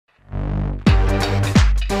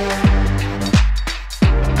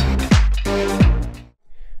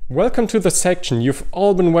Welcome to the section you've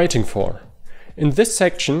all been waiting for. In this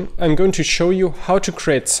section, I'm going to show you how to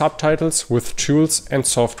create subtitles with tools and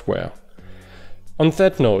software. On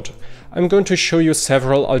that note, I'm going to show you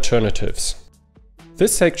several alternatives.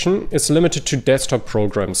 This section is limited to desktop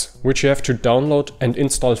programs, which you have to download and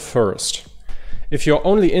install first. If you're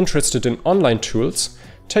only interested in online tools,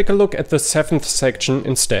 take a look at the 7th section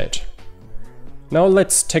instead. Now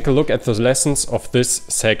let's take a look at the lessons of this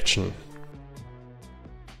section.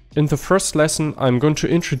 In the first lesson, I'm going to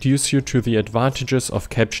introduce you to the advantages of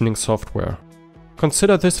captioning software.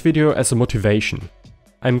 Consider this video as a motivation.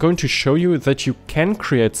 I'm going to show you that you can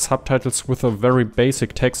create subtitles with a very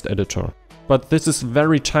basic text editor, but this is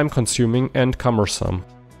very time-consuming and cumbersome.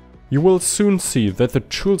 You will soon see that the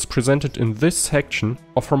tools presented in this section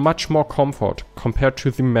offer much more comfort compared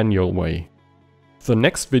to the manual way. The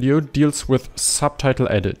next video deals with Subtitle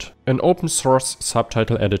Edit, an open source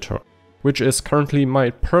subtitle editor, which is currently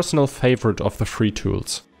my personal favorite of the free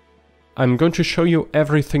tools. I'm going to show you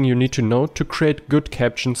everything you need to know to create good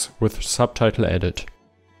captions with Subtitle Edit.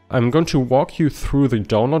 I'm going to walk you through the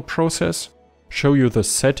download process, show you the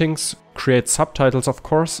settings, create subtitles of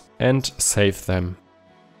course, and save them.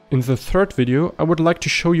 In the third video, I would like to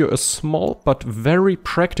show you a small but very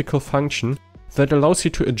practical function that allows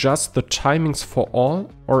you to adjust the timings for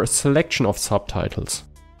all or a selection of subtitles.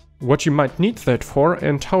 What you might need that for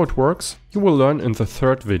and how it works, you will learn in the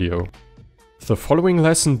third video. The following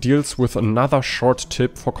lesson deals with another short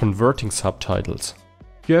tip for converting subtitles.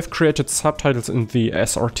 You have created subtitles in the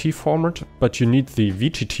SRT format, but you need the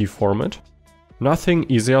VTT format. Nothing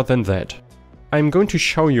easier than that. I'm going to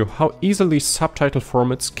show you how easily subtitle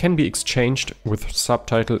formats can be exchanged with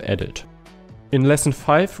Subtitle Edit. In lesson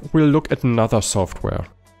 5, we'll look at another software.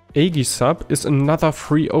 Aegisub is another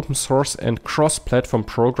free open source and cross-platform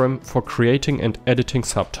program for creating and editing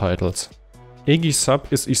subtitles.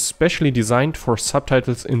 Aegisub is especially designed for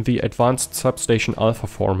subtitles in the Advanced Substation Alpha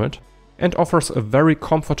format and offers a very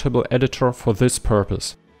comfortable editor for this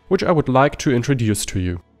purpose, which I would like to introduce to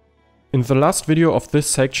you. In the last video of this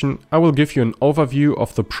section, I will give you an overview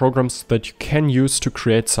of the programs that you can use to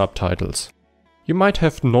create subtitles. You might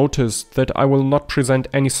have noticed that I will not present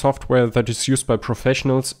any software that is used by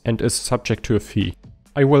professionals and is subject to a fee.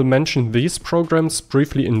 I will mention these programs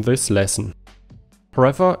briefly in this lesson.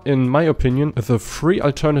 However, in my opinion, the free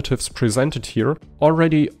alternatives presented here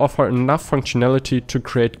already offer enough functionality to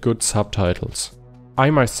create good subtitles. I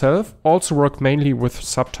myself also work mainly with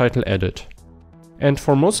Subtitle Edit. And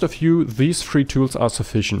for most of you, these free tools are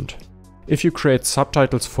sufficient. If you create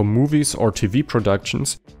subtitles for movies or TV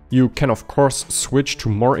productions, you can of course switch to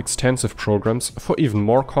more extensive programs for even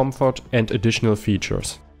more comfort and additional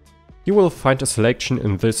features. You will find a selection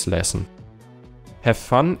in this lesson. Have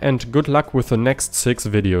fun and good luck with the next 6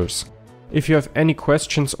 videos. If you have any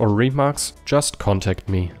questions or remarks, just contact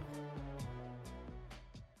me.